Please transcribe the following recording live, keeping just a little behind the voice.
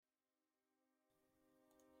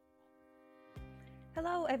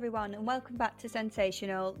Hello everyone and welcome back to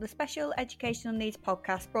Sensational, the special educational needs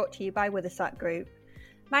podcast brought to you by Withersat Group.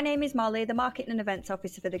 My name is Molly, the Marketing and Events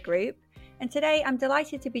Officer for the group, and today I'm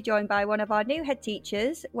delighted to be joined by one of our new head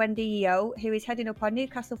teachers, Wendy Yeo, who is heading up our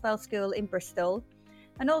Newcastle Fell School in Bristol,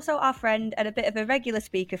 and also our friend and a bit of a regular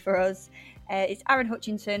speaker for us, it's Aaron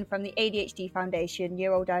Hutchinson from the ADHD Foundation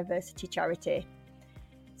Neurodiversity Charity.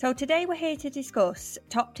 So today we're here to discuss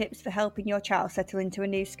top tips for helping your child settle into a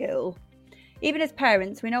new school. Even as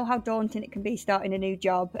parents, we know how daunting it can be starting a new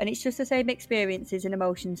job, and it's just the same experiences and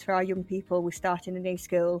emotions for our young people with starting a new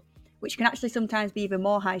school, which can actually sometimes be even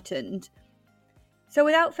more heightened. So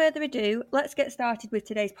without further ado, let's get started with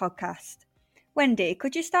today's podcast. Wendy,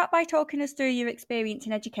 could you start by talking us through your experience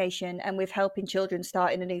in education and with helping children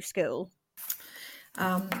start in a new school?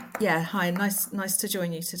 Hi, nice to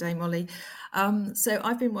join you today, Molly. So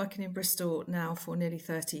I've been working in Bristol now for nearly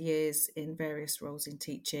 30 years in various roles in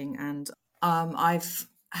teaching, and I've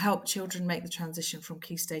helped children make the transition from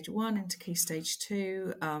Key Stage 1 into Key Stage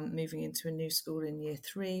 2, moving into a new school in Year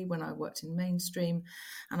 3 when I worked in mainstream.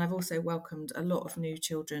 And I've also welcomed a lot of new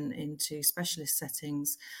children into specialist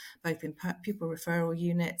settings, both in pupil referral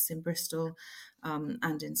units in Bristol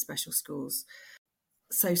and in special schools.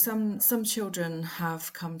 So some children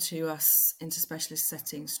have come to us into specialist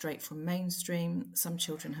settings straight from mainstream. Some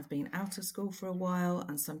children have been out of school for a while,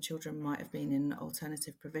 and some children might have been in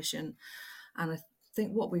alternative provision. And I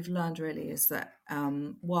think what we've learned really is that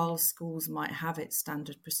while schools might have its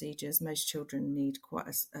standard procedures, most children need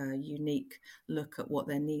quite a unique look at what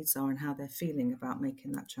their needs are and how they're feeling about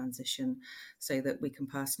making that transition, so that we can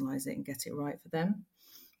personalise it and get it right for them.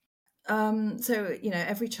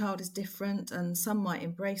 Every child is different, and some might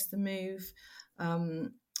embrace the move.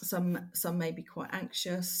 Some may be quite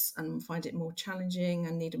anxious and find it more challenging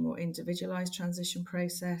and need a more individualised transition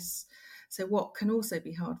process. So what can also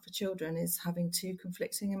be hard for children is having two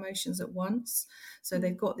conflicting emotions at once. So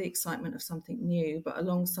they've got the excitement of something new, but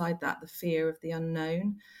alongside that, the fear of the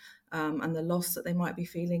unknown and the loss that they might be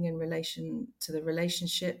feeling in relation to the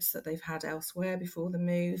relationships that they've had elsewhere before the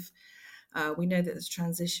move. We know that the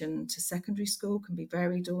transition to secondary school can be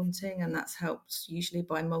very daunting, and that's helped usually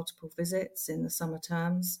by multiple visits in the summer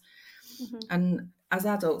terms. Mm-hmm. And as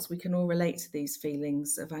adults, we can all relate to these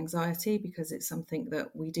feelings of anxiety because it's something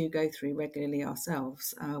that we do go through regularly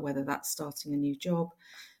ourselves, whether that's starting a new job,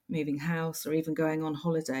 moving house, or even going on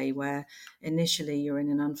holiday, where initially you're in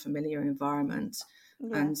an unfamiliar environment.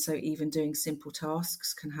 Yeah. And so even doing simple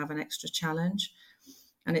tasks can have an extra challenge.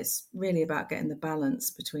 And it's really about getting the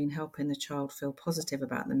balance between helping the child feel positive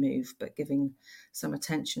about the move, but giving some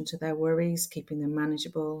attention to their worries, keeping them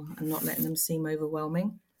manageable and not letting them seem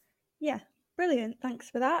overwhelming. Yeah, brilliant.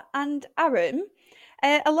 Thanks for that. And Aaron,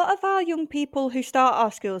 a lot of our young people who start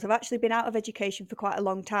our schools have actually been out of education for quite a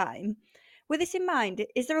long time. With this in mind,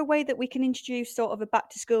 is there a way that we can introduce sort of a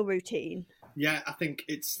back to school routine? Yeah, I think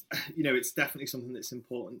it's definitely something that's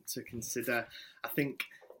important to consider. I think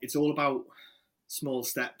it's all about small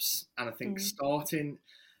steps, and I think starting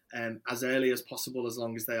as early as possible, as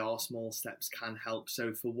long as they are small steps, can help.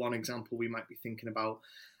 So for one example, we might be thinking about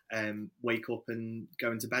wake up and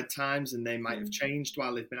going to bed times, and they might have changed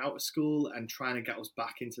while they've been out of school, and trying to get us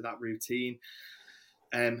back into that routine.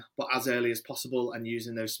 But as early as possible and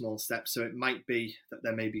using those small steps. So it might be that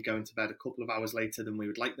they're maybe going to bed a couple of hours later than we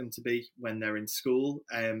would like them to be when they're in school.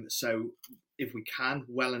 So if we can,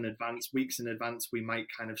 well in advance, weeks in advance, we might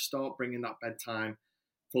kind of start bringing that bedtime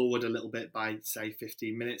forward a little bit by, say,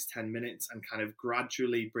 15 minutes, 10 minutes, and kind of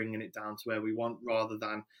gradually bringing it down to where we want, rather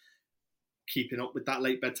than keeping up with that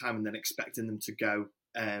late bedtime and then expecting them to go,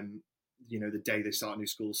 the day they start new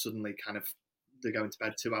school, suddenly kind of they're going to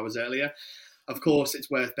bed 2 hours earlier. Of course,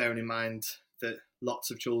 it's worth bearing in mind that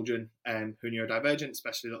lots of children who are neurodivergent,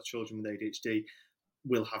 especially lots of children with ADHD,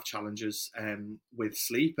 will have challenges with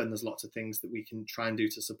sleep, and there's lots of things that we can try and do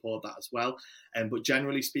to support that as well. But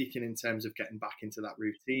generally speaking, in terms of getting back into that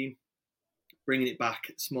routine, bringing it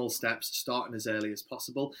back, small steps, starting as early as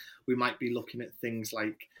possible. We might be looking at things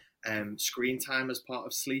like screen time as part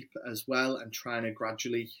of sleep as well, and trying to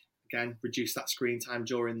gradually, again, reduce that screen time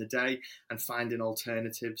during the day and finding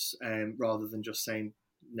alternatives rather than just saying,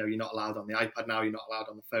 no, you're not allowed on the iPad now, you're not allowed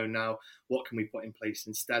on the phone now. What can we put in place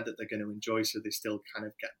instead that they're going to enjoy, so they still kind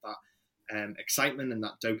of get that excitement and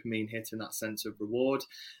that dopamine hit and that sense of reward?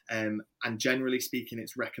 And generally speaking,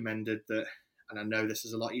 it's recommended that and I know this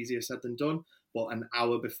is a lot easier said than done, but an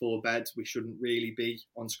hour before bed, we shouldn't really be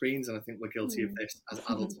on screens. And I think we're guilty of this as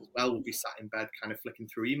adults as well. We'll be sat in bed kind of flicking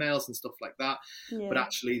through emails and stuff like that. Yeah. But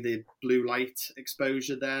actually the blue light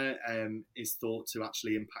exposure there is thought to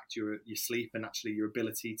actually impact your sleep and actually your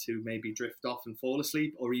ability to maybe drift off and fall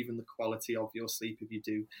asleep, or even the quality of your sleep if you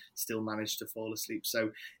do still manage to fall asleep.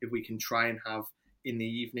 So if we can try and have in the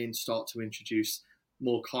evening start to introduce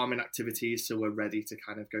more calming activities so we're ready to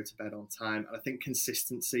kind of go to bed on time. And I think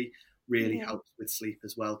consistency really helps with sleep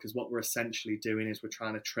as well, because what we're essentially doing is we're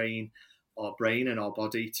trying to train our brain and our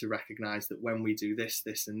body to recognize that when we do this,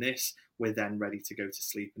 this and this, we're then ready to go to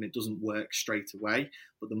sleep. And it doesn't work straight away,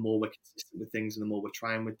 but the more we're consistent with things and the more we're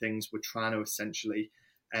trying with things, we're trying to essentially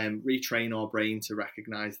retrain our brain to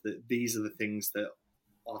recognize that these are the things that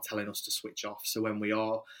are telling us to switch off. So when we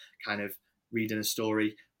are kind of reading a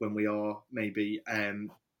story, when we are maybe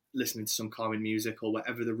listening to some calming music or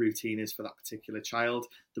whatever the routine is for that particular child,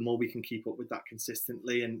 the more we can keep up with that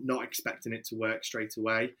consistently and not expecting it to work straight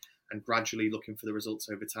away and gradually looking for the results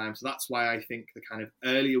over time. So that's why I think the kind of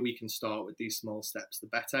earlier we can start with these small steps, the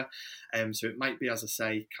better. So it might be, as I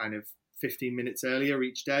say, kind of 15 minutes earlier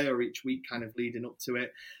each day or each week kind of leading up to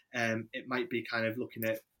it. It might be kind of looking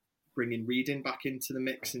at bringing reading back into the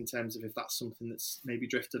mix in terms of if that's something that's maybe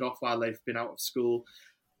drifted off while they've been out of school,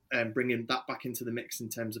 bringing that back into the mix in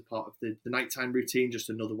terms of part of the nighttime routine, just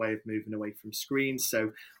another way of moving away from screens.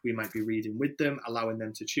 So we might be reading with them, allowing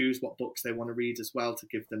them to choose what books they want to read as well, to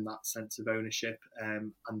give them that sense of ownership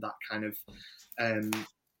and that kind of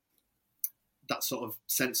that sort of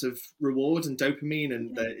sense of reward and dopamine,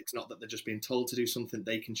 and it's not that they're just being told to do something.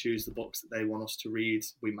 They can choose the books that they want us to read.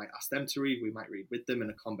 We might ask them to read, we might read with them, and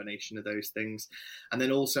a combination of those things. And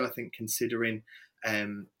then also I think considering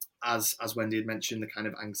as Wendy had mentioned, the kind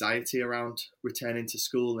of anxiety around returning to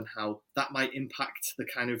school and how that might impact the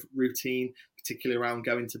kind of routine, particularly around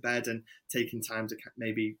going to bed and taking time to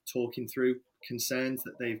maybe talking through concerns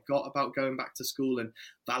that they've got about going back to school and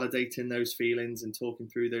validating those feelings and talking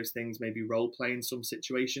through those things, maybe role playing some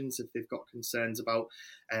situations. If they've got concerns about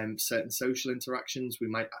certain social interactions, we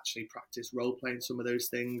might actually practice role playing some of those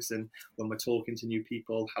things. And when we're talking to new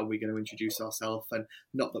people, how we're going to introduce ourselves, and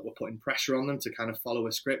not that we're putting pressure on them to kind of follow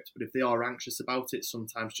a script, but if they are anxious about it,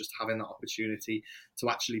 sometimes just having that opportunity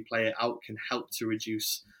to actually play it out can help to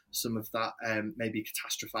reduce some of that maybe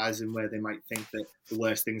catastrophizing, where they might think that the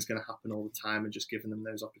worst thing's going to happen all the time, and just giving them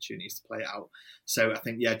those opportunities to play it out. So I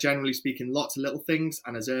think, generally speaking, lots of little things,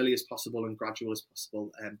 and as early as possible and gradual as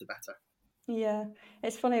possible, the better. Yeah,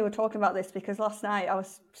 it's funny we're talking about this because last night I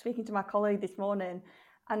was speaking to my colleague this morning,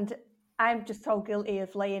 and I'm just so guilty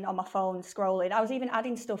of laying on my phone scrolling. I was even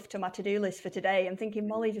adding stuff to my to-do list for today and thinking,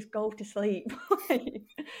 Molly, just go to sleep.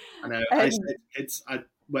 I know. I say to kids, I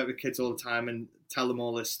work with kids all the time and tell them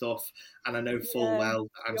all this stuff, and I know full well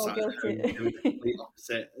that I'm sat at home doing the complete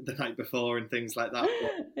opposite the night before and things like that.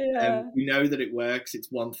 But, we know that it works.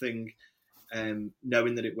 It's one thing.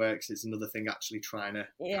 Knowing that it works is another thing actually trying to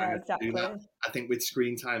do that. I think with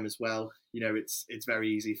screen time as well, it's very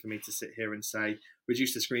easy for me to sit here and say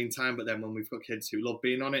reduce the screen time, but then when we've got kids who love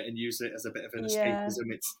being on it and use it as a bit of an escapism,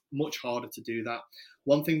 it's much harder to do that.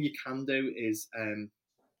 One thing you can do is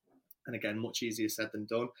and again, much easier said than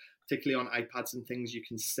done, particularly on iPads and things, you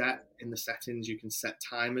can set in the settings, you can set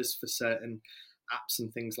timers for certain apps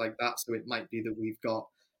and things like that. So it might be that we've got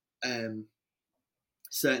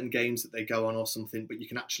certain games that they go on or something, but you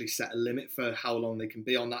can actually set a limit for how long they can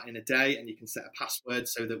be on that in a day, and you can set a password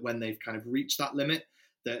so that when they've kind of reached that limit,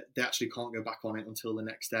 that they actually can't go back on it until the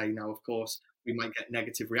next day. Now, of course, we might get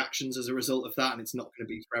negative reactions as a result of that, and it's not going to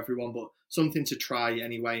be for everyone, but something to try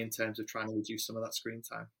anyway in terms of trying to reduce some of that screen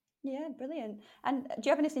time. Yeah, brilliant. And do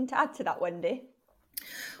you have anything to add to that, Wendy?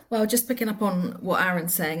 Well, just picking up on what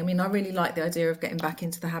Aaron's saying, I mean, I really like the idea of getting back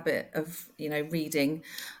into the habit of, reading,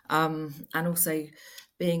 and also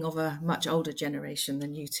being of a much older generation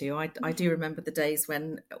than you two. I do remember the days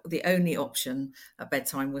when the only option at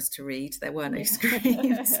bedtime was to read. There were no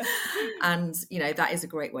screens. And, that is a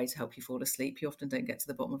great way to help you fall asleep. You often don't get to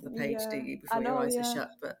the bottom of the page, do you, before your eyes are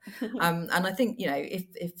shut. But and I think,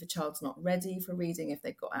 if the child's not ready for reading, if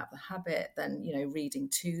they've got out of the habit, then, reading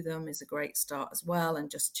to them is a great start as well.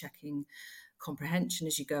 And just checking comprehension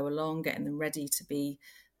as you go along, getting them ready to be,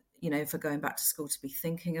 for going back to school, to be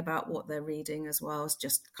thinking about what they're reading as well as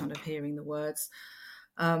just kind of hearing the words.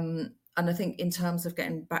 And I think in terms of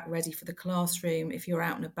getting back ready for the classroom, if you're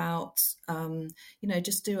out and about,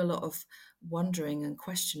 just do a lot of wondering and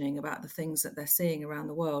questioning about the things that they're seeing around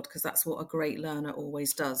the world, because that's what a great learner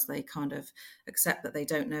always does. They kind of accept that they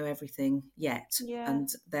don't know everything yet, and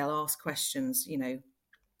they'll ask questions,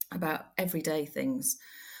 about everyday things.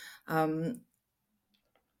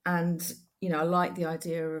 And, you know, I like the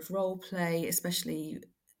idea of role play, especially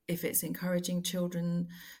if it's encouraging children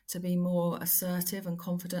to be more assertive and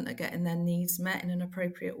confident at getting their needs met in an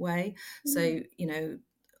appropriate way. So, you know,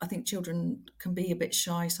 I think children can be a bit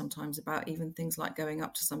shy sometimes about even things like going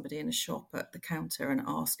up to somebody in a shop at the counter and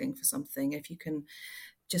asking for something. If you can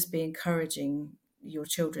just be encouraging your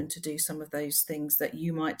children to do some of those things that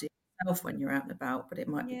you might do yourself when you're out and about, but it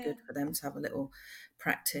might be good for them to have a little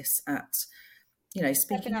practice at, you know,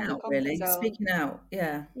 Stepping speaking out of the out, comfort really. zone. Speaking out,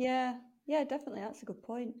 yeah. Yeah, yeah, definitely. That's a good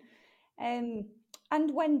point.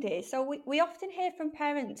 And Wendy, so we often hear from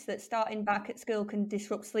parents that starting back at school can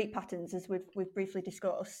disrupt sleep patterns, as we've briefly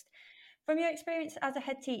discussed. From your experience as a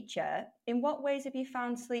head teacher, in what ways have you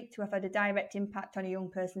found sleep to have had a direct impact on a young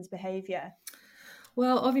person's behaviour?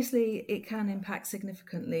 Well, obviously, it can impact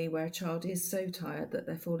significantly where a child is so tired that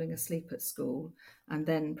they're falling asleep at school and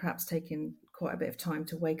then perhaps taking quite a bit of time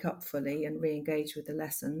to wake up fully and re engage with the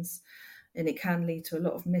lessons. And it can lead to a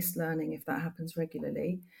lot of missed learning if that happens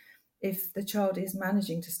regularly. If the child is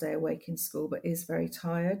managing to stay awake in school but is very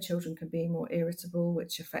tired, children can be more irritable,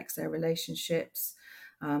 which affects their relationships.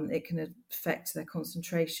 It can affect their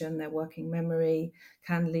concentration, their working memory,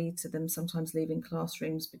 can lead to them sometimes leaving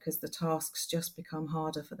classrooms because the tasks just become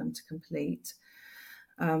harder for them to complete.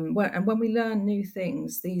 And when we learn new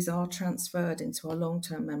things, these are transferred into our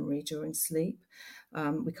long-term memory during sleep.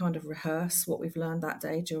 We kind of rehearse what we've learned that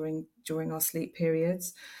day during our sleep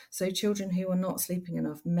periods. So children who are not sleeping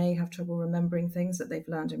enough may have trouble remembering things that they've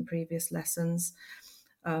learned in previous lessons.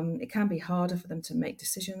 It can be harder for them to make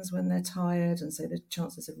decisions when they're tired, and so the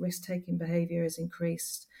chances of risk-taking behaviour is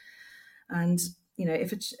increased. And you know,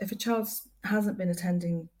 if a child hasn't been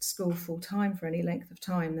attending school full time for any length of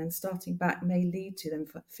time, then starting back may lead to them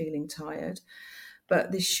feeling tired.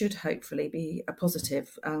 But this should hopefully be a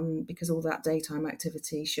positive, because all that daytime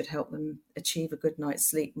activity should help them achieve a good night's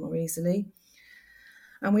sleep more easily.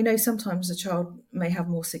 And we know sometimes a child may have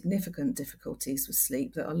more significant difficulties with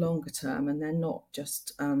sleep that are longer term, and they're not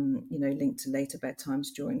just, linked to later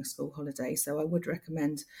bedtimes during a school holiday. So I would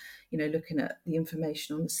recommend, looking at the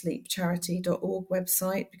information on the sleepcharity.org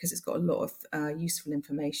website, because it's got a lot of useful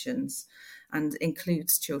information and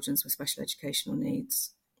includes children with special educational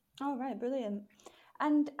needs. All right, brilliant.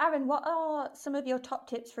 And Aaron, what are some of your top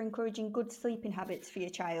tips for encouraging good sleeping habits for your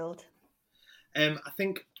child? I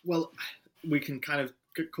think, well, we can kind of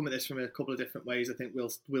come at this from a couple of different ways. I think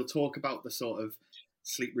we'll talk about the sort of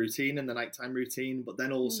sleep routine and the nighttime routine, but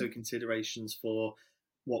then also considerations for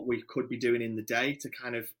what we could be doing in the day to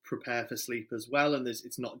kind of prepare for sleep as well. And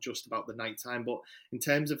it's not just about the nighttime, but in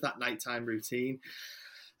terms of that nighttime routine,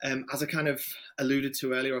 as I kind of alluded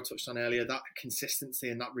to earlier, or touched on earlier, that consistency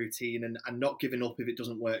and that routine and not giving up if it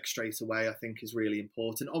doesn't work straight away, I think is really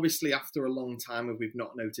important. Obviously, after a long time, if we've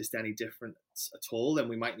not noticed any difference at all, then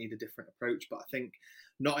we might need a different approach. But I think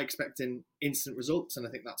not expecting instant results, and I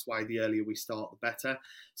think that's why the earlier we start, the better.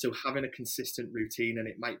 So having a consistent routine, and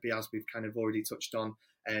it might be, as we've kind of already touched on,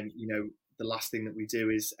 the last thing that we do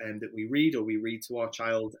is that we read to our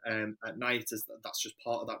child at night, as that's just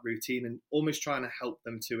part of that routine, and almost trying to help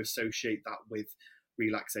them to associate that with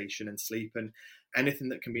relaxation and sleep, and anything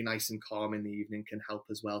that can be nice and calm in the evening can help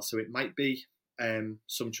as well. So it might be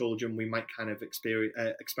some children, we might kind of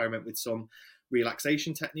experiment with some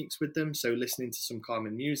relaxation techniques with them, so listening to some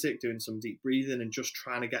calming music, doing some deep breathing, and just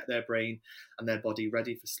trying to get their brain and their body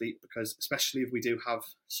ready for sleep, because especially if we do have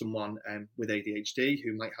someone with ADHD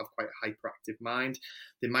who might have quite a hyperactive mind,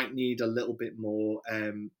 they might need a little bit more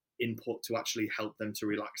input to actually help them to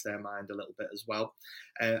relax their mind a little bit as well.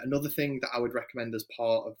 Another thing that I would recommend as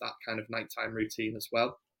part of that kind of nighttime routine as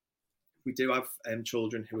well, we do have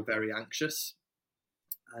children who are very anxious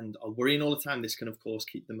and are worrying all the time. This can, of course,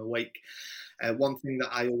 keep them awake. One thing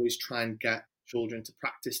that I always try and get children to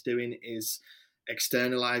practice doing is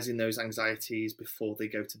externalizing those anxieties before they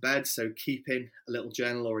go to bed. So keeping a little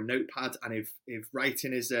journal or a notepad, and if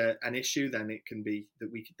writing is an issue, then it can be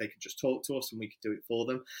that they could just talk to us and we could do it for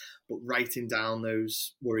them. But writing down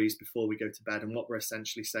those worries before we go to bed, and what we're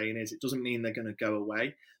essentially saying is, it doesn't mean they're going to go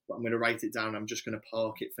away, but I'm going to write it down. I'm just going to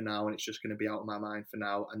park it for now, and it's just going to be out of my mind for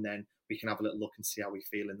now, and then we can have a little look and see how we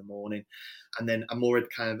feel in the morning. And then a more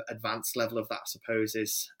kind of advanced level of that, I suppose,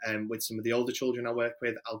 is with some of the older children I work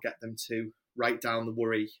with, I'll get them to write down the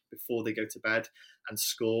worry before they go to bed and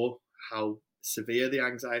score how severe the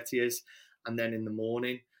anxiety is. And then in the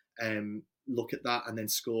morning, look at that and then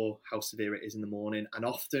score how severe it is in the morning. And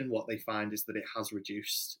often what they find is that it has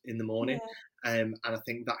reduced in the morning. Yeah. And I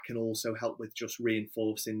think that can also help with just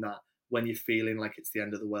reinforcing that when you're feeling like it's the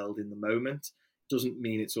end of the world in the moment, doesn't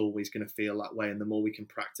mean it's always going to feel that way. And the more we can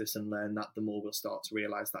practice and learn that, the more we'll start to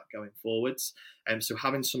realize that going forwards. So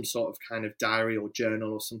having some sort of kind of diary or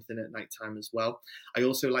journal or something at night time as well. I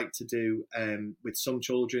also like to do with some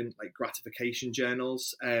children like gratification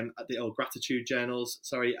journals or gratitude journals,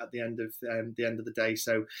 at the end of the day.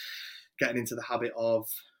 So getting into the habit of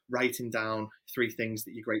writing down 3 things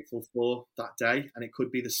that you're grateful for that day. And it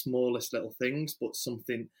could be the smallest little things, but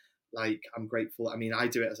something like, I'm grateful. I mean, I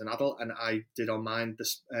do it as an adult, and I did on mine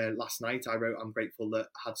this last night. I wrote, I'm grateful that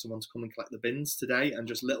I had someone to come and collect the bins today, and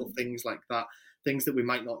just little things like that, things that we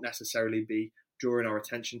might not necessarily be drawing our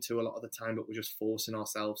attention to a lot of the time, but we're just forcing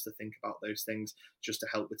ourselves to think about those things just to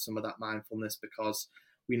help with some of that mindfulness, because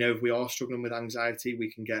we know if we are struggling with anxiety,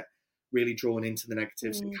 we can get really drawn into the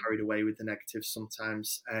negatives and carried away with the negatives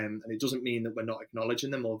sometimes. And it doesn't mean that we're not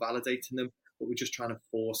acknowledging them or validating them, but we're just trying to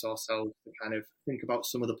force ourselves to kind of think about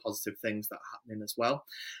some of the positive things that are happening as well.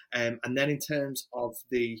 And then in terms of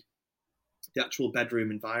the actual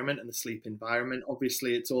bedroom environment and the sleep environment,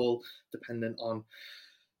 obviously it's all dependent on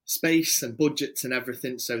space and budgets and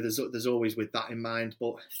everything, so there's always with that in mind,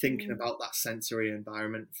 but thinking about that sensory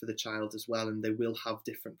environment for the child as well, and they will have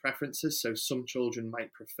different preferences. So some children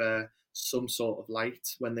might prefer some sort of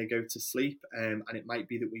light when they go to sleep, and it might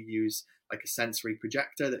be that we use like a sensory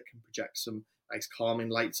projector that can project some nice calming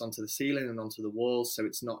lights onto the ceiling and onto the walls, so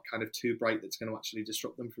it's not kind of too bright that's going to actually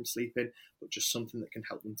disrupt them from sleeping, but just something that can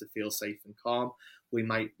help them to feel safe and calm. We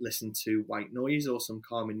might listen to white noise or some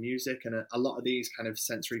calming music, and a lot of these kind of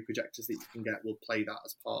sensory projectors that you can get will play that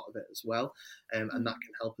as part of it as well, and that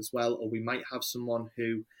can help as well. Or we might have someone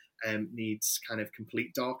who needs kind of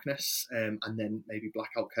complete darkness, and then maybe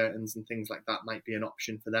blackout curtains and things like that might be an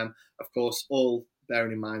option for them. Of course, all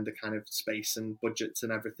bearing in mind the kind of space and budgets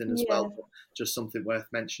and everything as well, but just something worth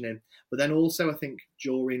mentioning. But then also I think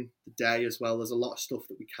during the day as well, there's a lot of stuff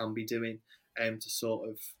that we can be doing to sort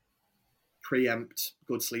of preempt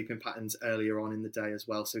good sleeping patterns earlier on in the day as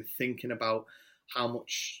well. So thinking about how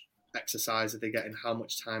much exercise are they getting, how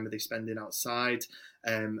much time are they spending outside,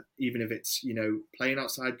 even if it's, playing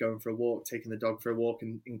outside, going for a walk, taking the dog for a walk,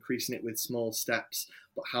 and increasing it with small steps,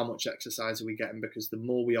 but how much exercise are we getting? Because the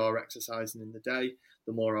more we are exercising in the day,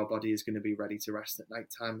 the more our body is going to be ready to rest at night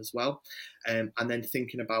time as well. And then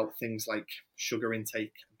thinking about things like sugar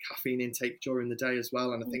intake and caffeine intake during the day as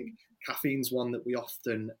well. And I think caffeine's one that we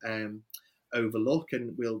often overlook,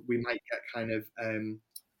 and we might get kind of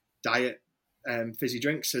diet fizzy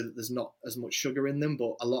drinks so that there's not as much sugar in them,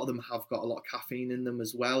 but a lot of them have got a lot of caffeine in them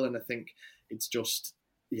as well. And I think it's just,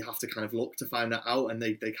 you have to kind of look to find that out, and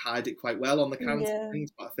they hide it quite well on the cans and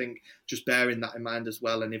things. But I think just bearing that in mind as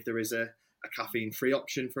well, and if there is a caffeine free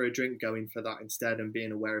option for a drink, going for that instead, and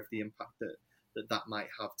being aware of the impact that might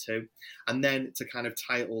have too. And then to kind of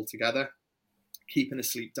tie it all together, keeping a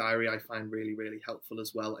sleep diary I find really, really helpful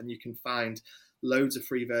as well. And you can find loads of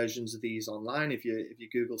free versions of these online. If you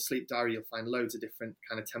Google sleep diary, you'll find loads of different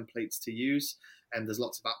kind of templates to use, and there's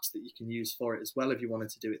lots of apps that you can use for it as well if you wanted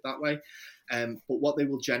to do it that way. But what they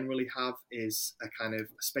will generally have is a kind of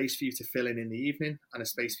space for you to fill in the evening and a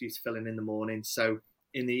space for you to fill in the morning. So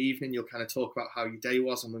in the evening, you'll kind of talk about how your day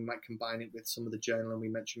was, and we might combine it with some of the journaling we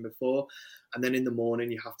mentioned before. And then in the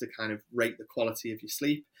morning, you have to kind of rate the quality of your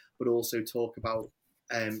sleep, but also talk about,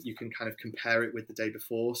 you can kind of compare it with the day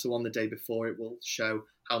before. So on the day before, it will show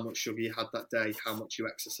how much sugar you had that day, how much you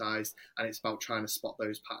exercised, and it's about trying to spot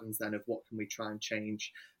those patterns then of what can we try and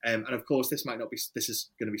change. And of course, this is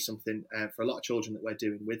going to be something for a lot of children that we're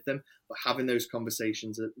doing with them, but having those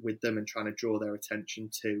conversations with them and trying to draw their attention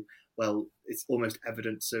to, well, it's almost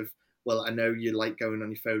evidence of, well, I know you like going on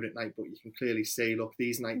your phone at night, but you can clearly see, look,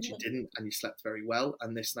 these nights you didn't and you slept very well,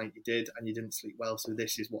 and this night you did and you didn't sleep well, so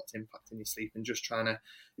this is what's impacting your sleep. And just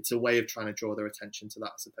it's a way of trying to draw their attention to that,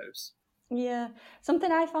 I suppose. Yeah.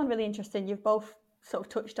 Something I found really interesting, you've both sort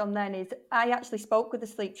of touched on then, is I actually spoke with the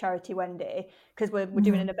Sleep Charity one day, because we're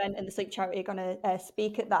doing an event and the Sleep Charity are going to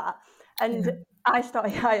speak at that. And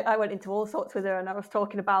I went into all sorts with her, and I was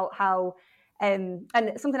talking about how, and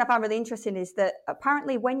something I found really interesting is that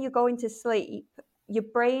apparently when you're going to sleep, your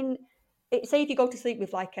brain, say if you go to sleep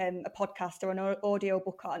with like a podcast or an audio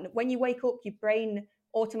book on, when you wake up, your brain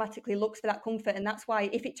automatically looks for that comfort. And that's why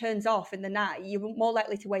if it turns off in the night, you're more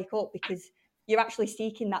likely to wake up because you're actually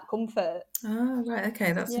seeking that comfort. Oh, right.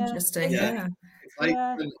 Okay. That's interesting. Yeah. It's like,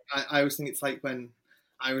 I always think it's like when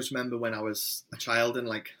I always remember when I was a child and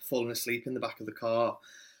like falling asleep in the back of the car,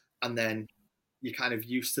 and then you're kind of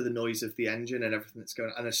used to the noise of the engine and everything that's going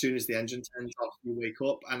on. And as soon as the engine turns off, you wake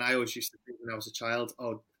up. And I always used to think when I was a child,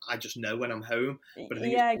 oh, I just know when I'm home. But I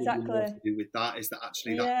think it's exactly more to do with that, is that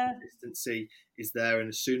actually that consistency is there. And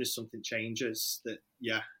as soon as something changes, that,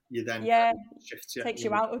 you then yeah, shifts you. takes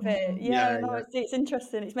you out of it. Yeah, Yeah, no, yeah, it's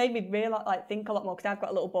interesting. It's made me realize, like, think a lot more, because I've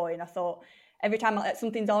got a little boy, and I thought every time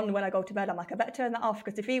something's on when I go to bed, I'm like, I better turn that off,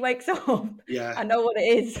 because if he wakes up, yeah, I know what it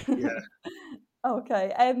is. yeah.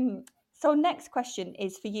 Okay. So next question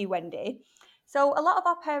is for you, Wendy. So a lot of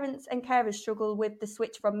our parents and carers struggle with the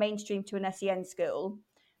switch from mainstream to an SEN school.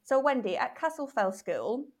 So Wendy, at Castlefell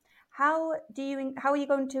School, how are you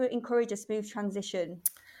going to encourage a smooth transition?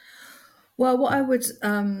 Well, what I would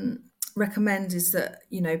recommend is that,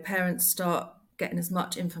 parents start getting as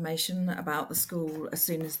much information about the school as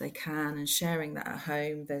soon as they can and sharing that at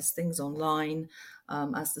home. There's things online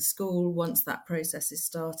as the school. Once that process is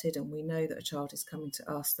started and we know that a child is coming to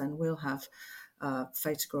us, then we'll have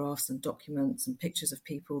photographs and documents and pictures of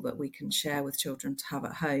people that we can share with children to have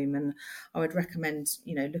at home. And I would recommend,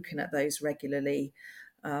 looking at those regularly,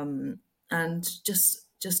 and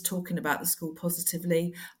just talking about the school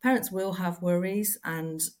positively. Parents will have worries,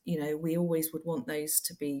 and we always would want those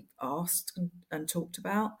to be asked and talked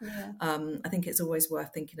about. Yeah. I think it's always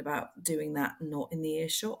worth thinking about doing that not in the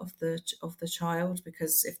earshot of the child,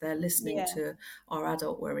 because if they're listening Yeah. to our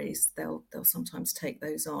adult worries, they'll sometimes take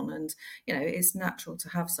those on. And it's natural to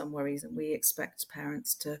have some worries, and we expect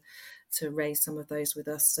parents to raise some of those with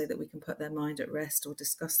us so that we can put their mind at rest or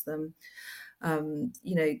discuss them.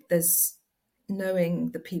 There's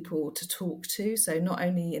knowing the people to talk to, so not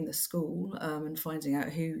only in the school and finding out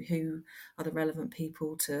who are the relevant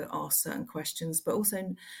people to ask certain questions, but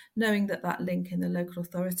also knowing that link in the local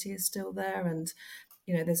authority is still there. And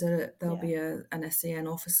there'll be an SEN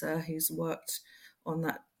officer who's worked on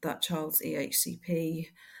that child's EHCP,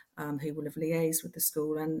 who will have liaised with the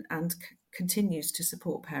school and continues to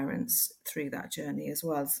support parents through that journey as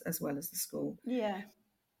well as the school. Yeah.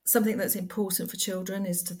 Something that's important for children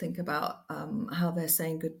is to think about how they're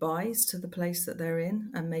saying goodbyes to the place that they're in,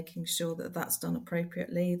 and making sure that that's done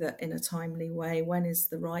appropriately, that in a timely way. When is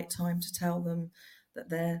the right time to tell them that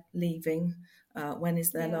they're leaving? When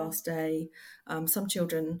is their last day? Some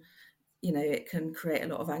children, it can create a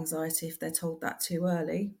lot of anxiety if they're told that too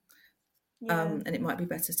early. And it might be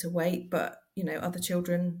better to wait, but other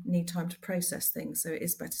children need time to process things, so it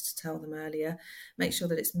is better to tell them earlier. Make sure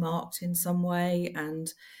that it's marked in some way,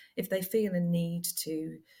 and if they feel a need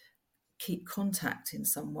to keep contact in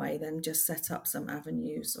some way, then just set up some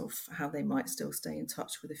avenues of how they might still stay in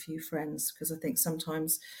touch with a few friends, because I think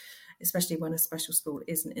sometimes, especially when a special school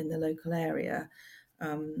isn't in the local area,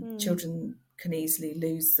 children can easily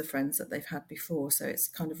lose the friends that they've had before, so it's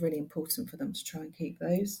kind of really important for them to try and keep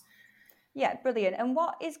those. Yeah, brilliant. And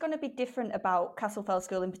what is going to be different about Castlefell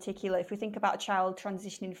School in particular if we think about a child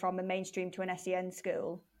transitioning from a mainstream to an SEN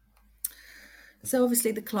school? So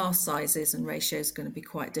obviously the class sizes and ratios are going to be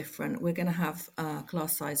quite different. We're going to have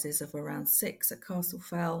class sizes of around 6 at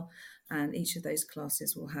Castlefell, and each of those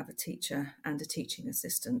classes will have a teacher and a teaching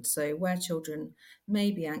assistant. So where children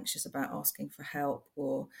may be anxious about asking for help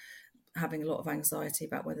or having a lot of anxiety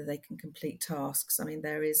about whether they can complete tasks, I mean,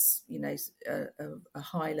 there is, a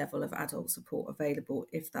high level of adult support available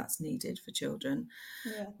if that's needed for children.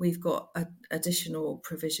 Yeah. We've got additional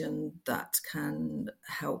provision that can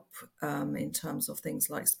help in terms of things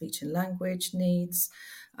like speech and language needs.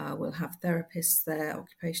 We'll have therapists there,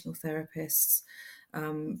 occupational therapists,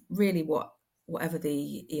 really whatever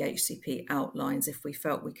the EHCP outlines. If we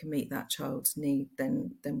felt we can meet that child's need,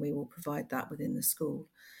 then we will provide that within the school.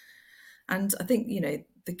 And I think,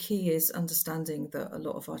 the key is understanding that a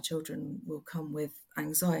lot of our children will come with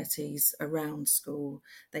anxieties around school.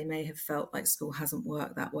 They may have felt like school hasn't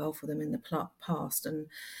worked that well for them in the past, and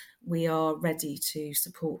we are ready to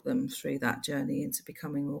support them through that journey into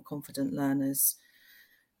becoming more confident learners.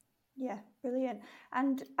 Yeah, brilliant.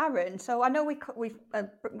 And Aaron, so I know we've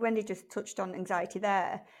Wendy just touched on anxiety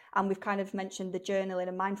there, and we've kind of mentioned the journaling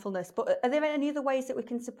and mindfulness, but are there any other ways that we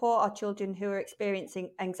can support our children who are experiencing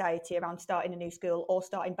anxiety around starting a new school or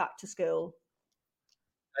starting back to school?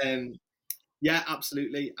 Yeah,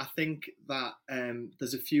 absolutely. I think that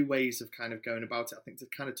there's a few ways of kind of going about it. I think to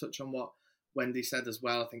kind of touch on what Wendy said as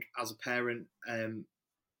well, I think as a parent,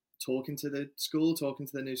 talking to the school, talking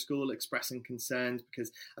to the new school, expressing concerns,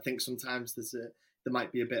 because I think sometimes there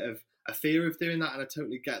might be a bit of a fear of doing that, and I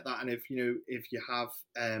totally get that. And if you have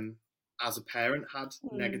as a parent had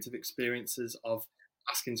negative experiences of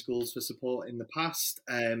asking schools for support in the past,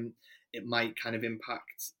 it might kind of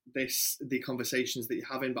impact the conversations that you're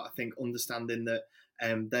having. But I think understanding that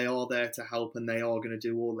they are there to help, and they are going to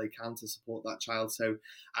do all they can to support that child. So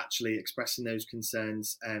actually expressing those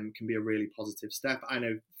concerns can be a really positive step. I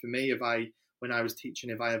know for me, when I was teaching,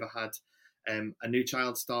 if I ever had a new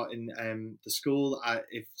child starting the school,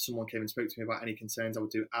 if someone came and spoke to me about any concerns, I would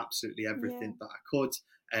do absolutely everything that I could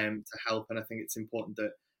to help. And I think it's important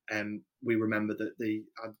that we remember that the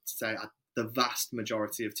vast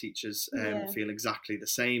majority of teachers feel exactly the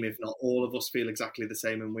same, if not all of us feel exactly the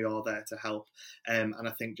same, and we are there to help. And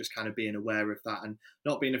I think just kind of being aware of that and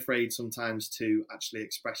not being afraid sometimes to actually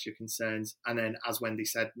express your concerns. And then, as Wendy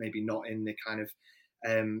said, maybe not in the kind of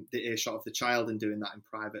the earshot of the child, and doing that in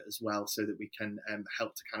private as well, so that we can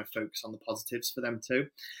help to kind of focus on the positives for them too.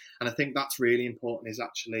 And I think that's really important, is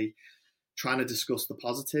actually trying to discuss the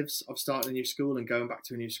positives of starting a new school and going back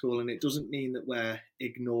to a new school. And it doesn't mean that we're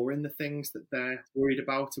ignoring the things that they're worried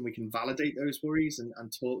about, and we can validate those worries and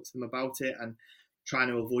talk to them about it, and trying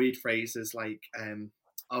to avoid phrases like,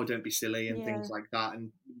 oh, don't be silly, and things like that,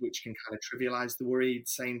 and which can kind of trivialize the worry,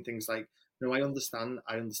 saying things like, no, I understand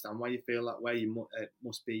why you feel that way. It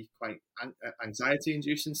must be quite anxiety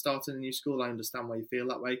inducing starting a new school. I understand why you feel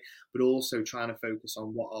that way, but also trying to focus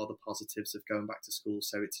on what are the positives of going back to school.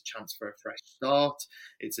 So it's a chance for a fresh start.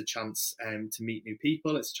 It's a chance to meet new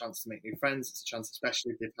people. It's a chance to make new friends. It's a chance,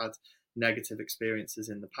 especially if they've had negative experiences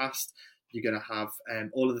in the past. You're going to have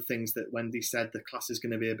all of the things that Wendy said. The class is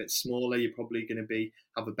going to be a bit smaller. You're probably going to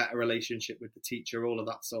have a better relationship with the teacher, all of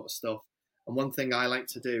that sort of stuff. And one thing I like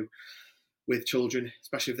to do with children,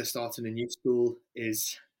 especially if they're starting a new school,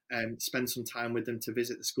 is spend some time with them to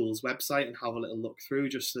visit the school's website and have a little look through,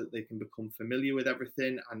 just so that they can become familiar with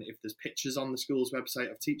everything. And if there's pictures on the school's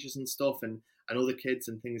website of teachers and stuff and other kids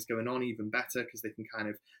and things going on, even better, because they can kind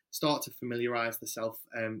of start to familiarise themselves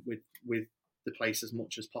with the place as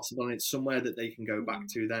much as possible. And it's somewhere that they can go back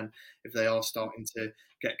to then if they are starting to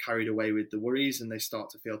get carried away with the worries and they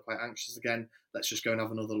start to feel quite anxious again. Let's just go and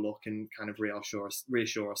have another look and kind of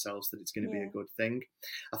reassure ourselves that it's going to be a good thing.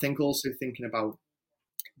 I think also thinking about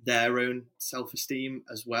their own self-esteem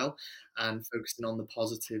as well, and focusing on the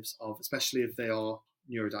positives of, especially if they are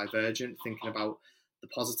neurodivergent, thinking about the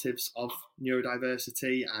positives of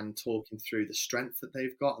neurodiversity and talking through the strength that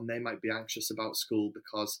they've got. And they might be anxious about school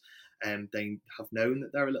because they have known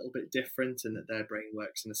that they're a little bit different and that their brain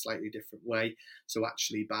works in a slightly different way. So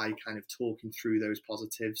actually, by kind of talking through those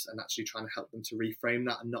positives and actually trying to help them to reframe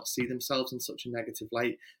that and not see themselves in such a negative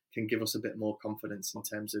light, can give us a bit more confidence in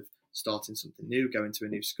terms of starting something new, going to a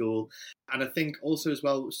new school. And I think also as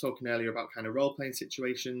well, I was talking earlier about kind of role-playing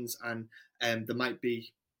situations, and there might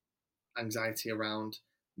be anxiety around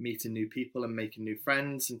meeting new people and making new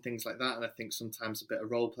friends and things like that. And I think sometimes a bit of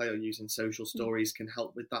role play or using social stories can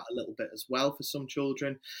help with that a little bit as well for some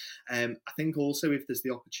children. I think also if there's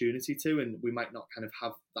the opportunity to, and we might not kind of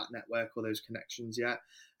have that network or those connections yet,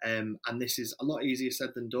 and this is a lot easier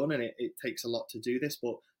said than done, and it takes a lot to do this,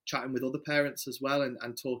 but chatting with other parents as well,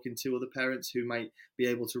 and talking to other parents who might be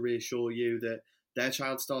able to reassure you that their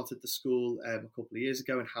child started the school a couple of years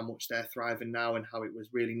ago and how much they're thriving now, and how it was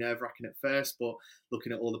really nerve-wracking at first, but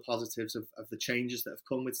looking at all the positives of the changes that have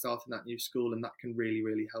come with starting that new school, and that can really,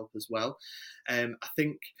 really help as well. I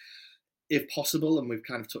think if possible, and we've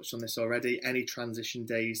kind of touched on this already, any transition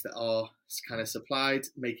days that are kind of supplied,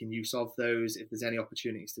 making use of those. If there's any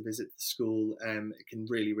opportunities to visit the school, it can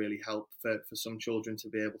really, really help for some children to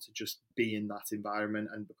be able to just be in that environment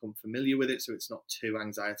and become familiar with it, so it's not too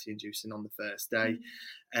anxiety inducing on the first day.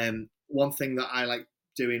 One thing that I like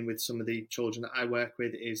doing with some of the children that I work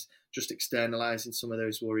with is just externalizing some of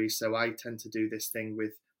those worries. So I tend to do this thing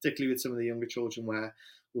particularly with some of the younger children, where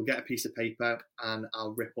we'll get a piece of paper and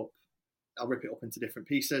I'll rip it up into different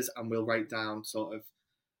pieces, and we'll write down sort of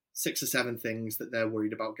 6 or 7 things that they're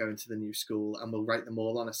worried about going to the new school, and we'll write them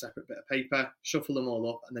all on a separate bit of paper, shuffle them all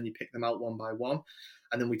up, and then you pick them out one by one,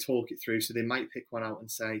 and then we talk it through. So they might pick one out and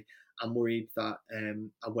say, I'm worried that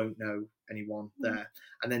I won't know anyone there.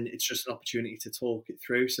 And then it's just an opportunity to talk it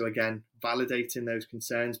through. So again, validating those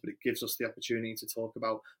concerns, but it gives us the opportunity to talk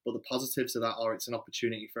about what the positives of that are. It's an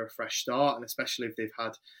opportunity for a fresh start, and especially if they've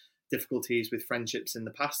had difficulties with friendships in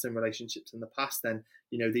the past and relationships in the past, then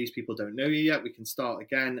these people don't know you yet. We can start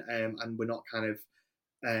again, and we're not kind of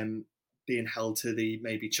being held to the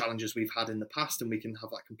maybe challenges we've had in the past, and we can have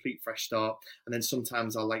that complete fresh start. And then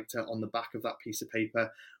sometimes I like to, on the back of that piece of paper,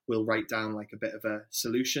 we'll write down like a bit of a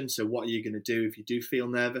solution. So what are you going to do if you do feel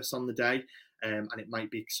nervous on the day? And it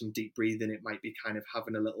might be some deep breathing. It might be kind of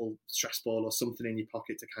having a little stress ball or something in your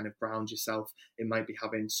pocket to kind of ground yourself. It might be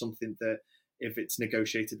having something that, if it's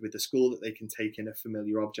negotiated with the school, that they can take in a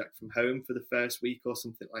familiar object from home for the first week or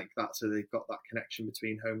something like that, so they've got that connection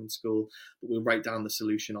between home and school. But we'll write down the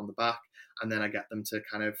solution on the back, and then I get them to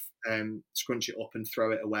kind of scrunch it up and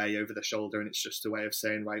throw it away over their shoulder, and it's just a way of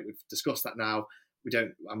saying, right, we've discussed that now,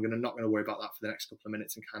 I'm not going to worry about that for the next couple of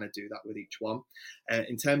minutes, and kind of do that with each one.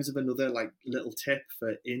 In terms of another like little tip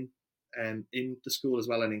for in the school as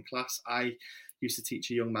well and in class, I used to teach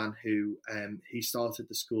a young man who he started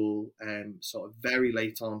the school sort of very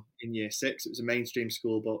late on in year 6. It was a mainstream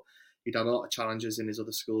school, but he'd had a lot of challenges in his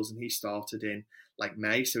other schools, and he started in like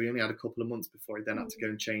May, so he only had a couple of months before he then had to go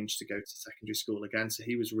and change to go to secondary school again. So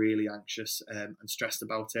he was really anxious and stressed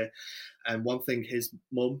about it. And one thing his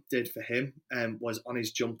mum did for him was on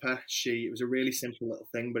his jumper, it was a really simple little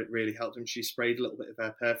thing, but it really helped him. She sprayed a little bit of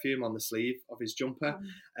her perfume on the sleeve of his jumper,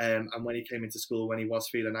 and when he came into school, when he was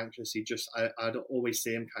feeling anxious, I'd always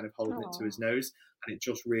see him kind of holding it to his nose, and it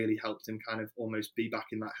just really helped him kind of almost be back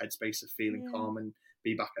in that headspace of feeling calm and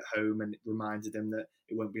be back at home. And it reminded him that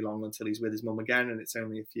it won't be long until he's with his mum again, and it's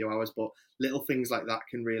only a few hours. But little things like that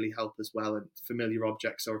can really help as well, and familiar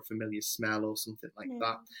objects or a familiar smell or something like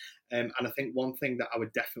that. And I think one thing that I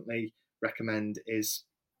would definitely recommend is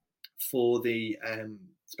for the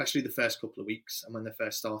especially the first couple of weeks and when they're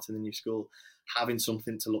first starting the new school, having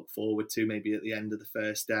something to look forward to maybe at the end of the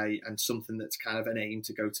first day, and something that's kind of an aim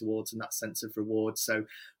to go towards, and that sense of reward. So,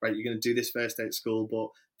 right, you're going to do this first day at school, but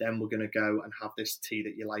then we're going to go and have this tea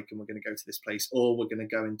that you like, and we're going to go to this place, or we're going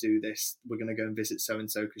to go and do this, we're going to go and visit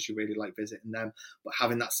so-and-so because you really like visiting them. But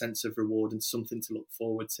having that sense of reward and something to look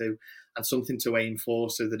forward to and something to aim for,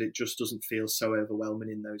 so that it just doesn't feel so overwhelming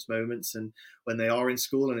in those moments. And when they are in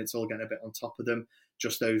school and it's all getting a bit on top of them,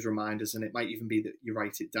 just those reminders. And it might even be that you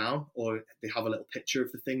write it down, or they have a little picture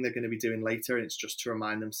of the thing they're going to be doing later, and it's just to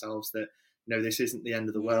remind themselves that, you know, this isn't the end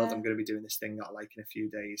of the world. I'm going to be doing this thing that I like in a few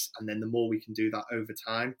days. And then the more we can do that over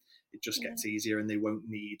time, it just gets easier, and they won't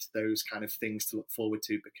need those kind of things to look forward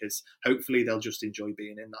to, because hopefully they'll just enjoy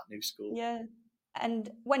being in that new school. Yeah. And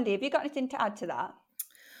Wendy, have you got anything to add to that?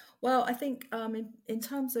 Well, I think in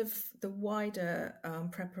terms of the wider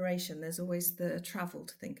preparation, there's always the travel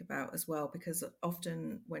to think about as well, because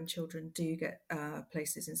often when children do get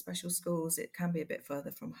places in special schools, it can be a bit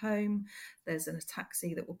further from home. There's a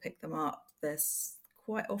taxi that will pick them up. There's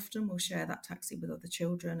quite often we'll share that taxi with other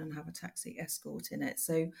children and have a taxi escort in it.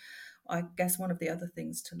 So I guess one of the other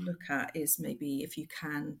things to look at is maybe if you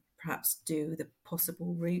can perhaps do the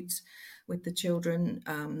possible route with the children,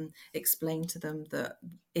 explain to them that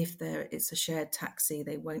if it's a shared taxi,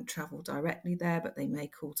 they won't travel directly there, but they may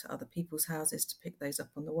call to other people's houses to pick those up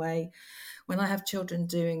on the way. When I have children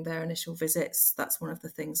doing their initial visits, that's one of the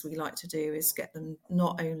things we like to do, is get them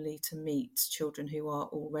not only to meet children who are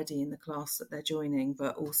already in the class that they're joining,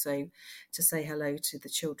 but also to say hello to the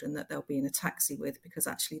children that they'll be in a taxi with, because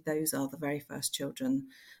actually those are the very first children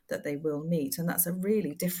that they will meet. And that's a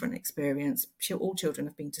really different experience. All children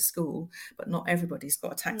have been to school, but not everybody's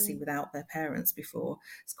got a taxi without their parents before.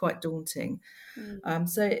 It's quite daunting.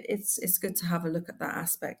 So it's good to have a look at that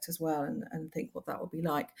aspect as well, and think what that will be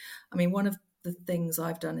like. I mean, one of the things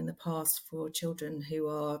I've done in the past for children who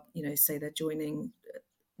are, you know, say they're joining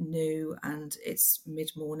new and it's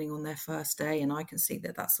mid-morning on their first day, and I can see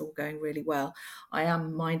that that's all going really well, I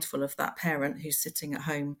am mindful of that parent who's sitting at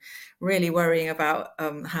home really worrying about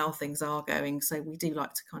how things are going. So we do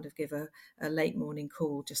like to kind of give a late morning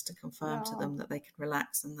call just to confirm to them that they can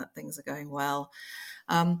relax and that things are going well.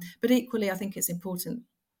 But equally, I think it's important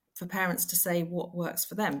for parents to say what works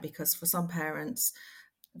for them, because for some parents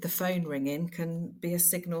the phone ringing can be a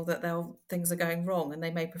signal that things are going wrong, and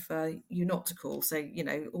they may prefer you not to call. So, you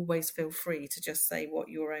know, always feel free to just say what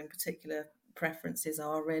your own particular preferences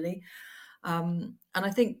are, really. And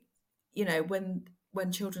I think, you know,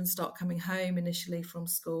 when children start coming home initially from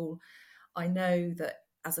school, I know that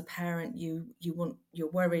as a parent,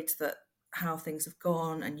 you're worried that how things have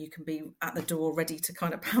gone, and you can be at the door ready to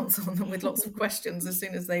kind of pounce on them with lots of questions as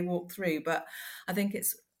soon as they walk through. But I think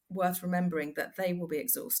it's worth remembering that they will be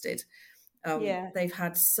exhausted. They've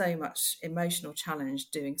had so much emotional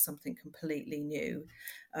challenge doing something completely new.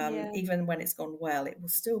 Even when it's gone well, it will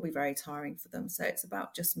still be very tiring for them. So it's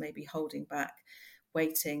about just maybe holding back,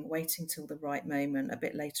 waiting till the right moment, a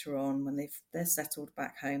bit later on when they're settled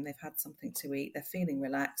back home, they've had something to eat, they're feeling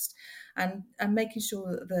relaxed, and making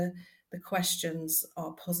sure that the questions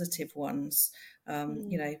are positive ones.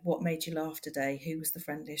 You know, what made you laugh today? Who was the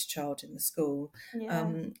friendliest child in the school?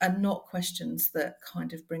 And not questions that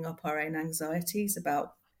kind of bring up our own anxieties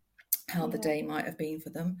about how the day might have been for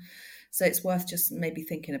them. So it's worth just maybe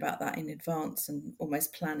thinking about that in advance and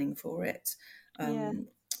almost planning for it. You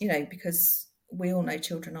know, because we all know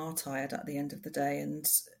children are tired at the end of the day, and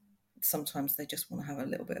sometimes they just want to have a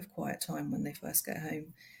little bit of quiet time when they first get home.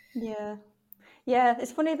 Yeah,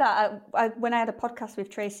 it's funny that when I had a podcast with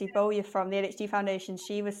Tracy Bowyer from the ADHD Foundation,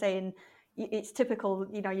 she was saying, it's typical,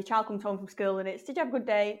 your child comes home from school and it's, did you have a good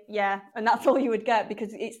day? Yeah. And that's all you would get, because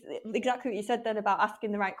it's exactly what you said then about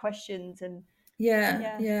asking the right questions. And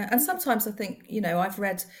yeah. And sometimes I think, I've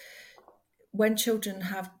read when children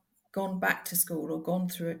have gone back to school or gone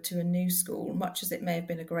through it to a new school, much as it may have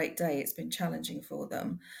been a great day, it's been challenging for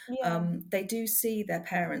them. They do see their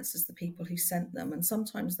parents as the people who sent them, and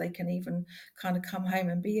sometimes they can even kind of come home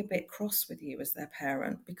and be a bit cross with you as their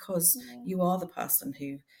parent, because you are the person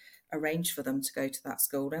who arranged for them to go to that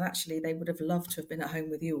school, and actually they would have loved to have been at home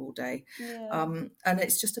with you all day. And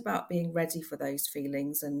it's just about being ready for those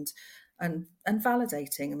feelings and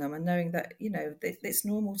validating them, and knowing that it's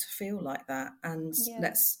normal to feel like that, and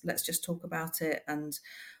let's just talk about it, and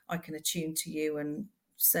I can attune to you and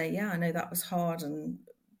say, I know that was hard,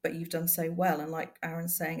 but you've done so well. And like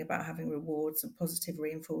Aaron's saying about having rewards and positive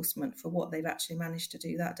reinforcement for what they've actually managed to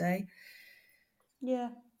do that day.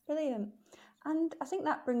 Brilliant. And I think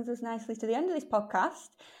that brings us nicely to the end of this podcast.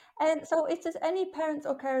 So if there's any parents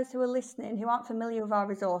or carers who are listening who aren't familiar with our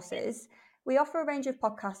resources, we offer a range of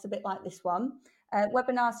podcasts a bit like this one,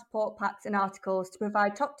 webinar support packs and articles to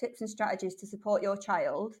provide top tips and strategies to support your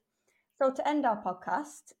child. So to end our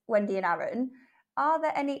podcast, Wendy and Aaron, are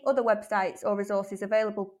there any other websites or resources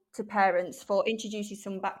available to parents for introducing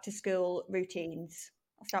some back to school routines?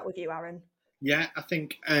 I'll start with you, Aaron. Yeah, I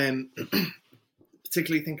think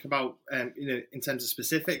particularly thinking about, in terms of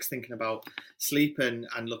specifics, thinking about sleep and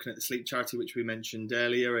looking at the Sleep Charity, which we mentioned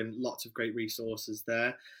earlier, and lots of great resources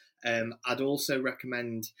there. I'd also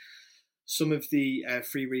recommend some of the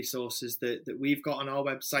free resources that we've got on our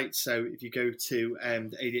website. So if you go to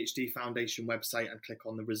the ADHD Foundation website and click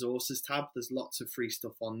on the resources tab, there's lots of free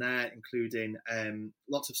stuff on there, including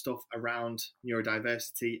lots of stuff around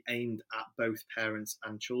neurodiversity aimed at both parents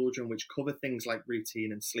and children, which cover things like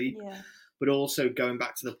routine and sleep, but also going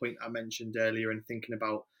back to the point I mentioned earlier and thinking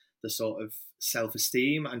about the sort of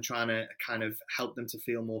self-esteem and trying to kind of help them to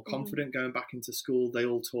feel more confident going back into school. They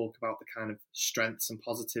all talk about the kind of strengths and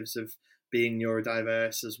positives of being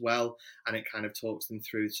neurodiverse as well, and it kind of talks them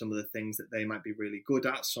through some of the things that they might be really good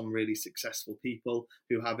at. Some really successful people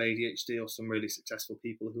who have ADHD, or some really successful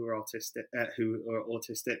people who are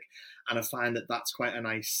autistic, and I find that that's quite a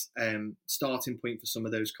nice starting point for some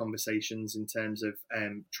of those conversations in terms of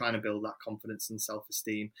trying to build that confidence and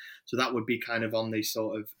self-esteem. So that would be kind of on the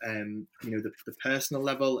sort of the personal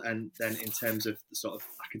level, and then in terms of the sort of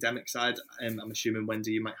academic side, I'm assuming,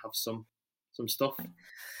 Wendy, you might have some stuff.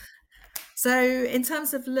 So in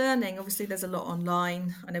terms of learning, obviously there's a lot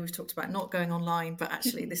online. I know we've talked about not going online, but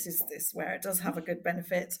actually this is where it does have a good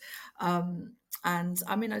benefit. And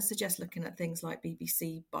I mean, I suggest looking at things like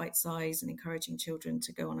BBC Bite Size and encouraging children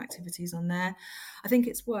to go on activities on there. I think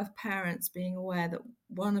it's worth parents being aware that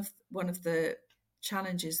one of the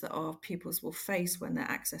challenges that our pupils will face when they're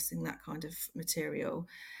accessing that kind of material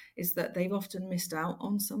is that they've often missed out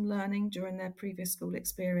on some learning during their previous school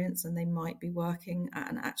experience, and they might be working at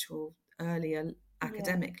an actual earlier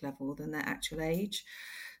academic level than their actual age.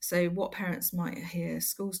 So what parents might hear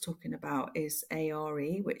schools talking about is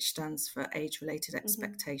ARE, which stands for age-related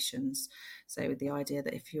expectations. So the idea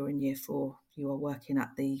that if you're in year 4, you are working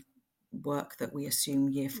at the work that we assume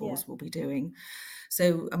year 4s will be doing.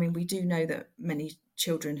 So, I mean, we do know that many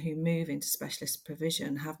children who move into specialist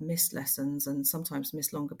provision have missed lessons and sometimes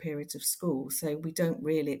miss longer periods of school. So we don't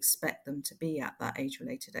really expect them to be at that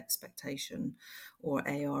age-related expectation or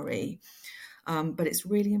ARE. But it's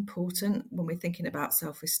really important when we're thinking about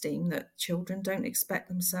self-esteem that children don't expect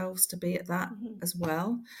themselves to be at that as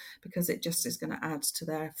well, because it just is going to add to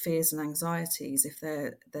their fears and anxieties if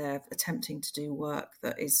they're attempting to do work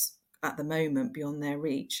that is at the moment beyond their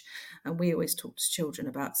reach. And we always talk to children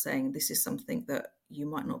about saying this is something that you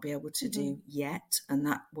might not be able to do yet, and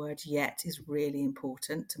that word yet is really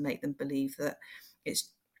important to make them believe that it's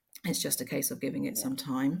just a case of giving it some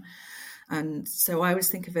time. And so I always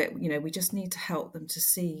think of it, we just need to help them to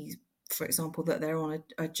see, for example, that they're on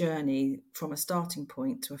a journey from a starting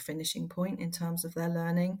point to a finishing point in terms of their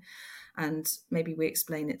learning. And maybe we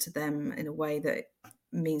explain it to them in a way that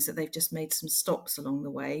means that they've just made some stops along the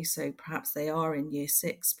way. So perhaps they are in year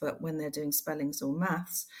 6, but when they're doing spellings or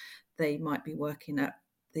maths, they might be working at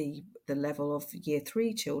the level of year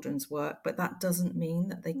 3 children's work, but that doesn't mean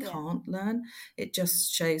that they can't learn. It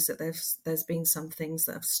just shows that there's been some things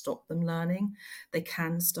that have stopped them learning. They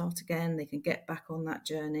can start again, they can get back on that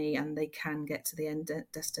journey, and they can get to the end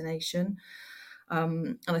destination.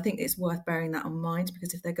 And I think it's worth bearing that in mind,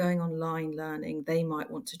 because if they're going online learning, they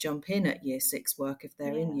might want to jump in at year 6 work if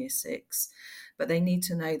they're in year 6, but they need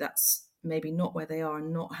to know that's maybe not where they are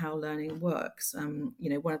and not how learning works. One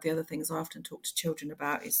of the other things I often talk to children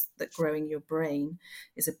about is that growing your brain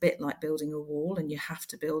is a bit like building a wall, and you have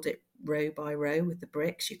to build it row by row with the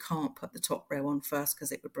bricks. You can't put the top row on first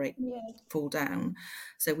because it would fall down.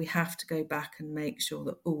 So we have to go back and make sure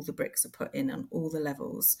that all the bricks are put in on all the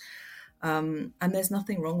levels. And there's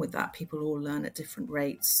nothing wrong with that. People all learn at different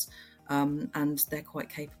rates, and they're quite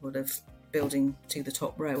capable of building to the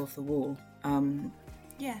top row of the wall.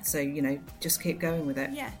 So, just keep going with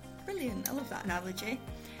it. Yeah, brilliant. I love that analogy.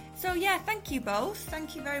 So, thank you both.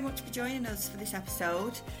 Thank you very much for joining us for this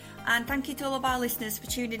episode. And thank you to all of our listeners for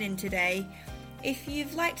tuning in today. If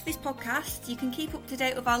you've liked this podcast, you can keep up to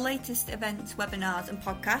date with our latest events, webinars and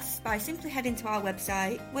podcasts by simply heading to our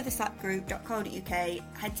website,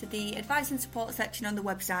 withersackgroup.co.uk, head to the Advice and Support section on the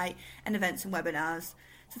website and events and webinars.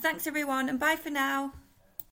 So thanks everyone, and bye for now.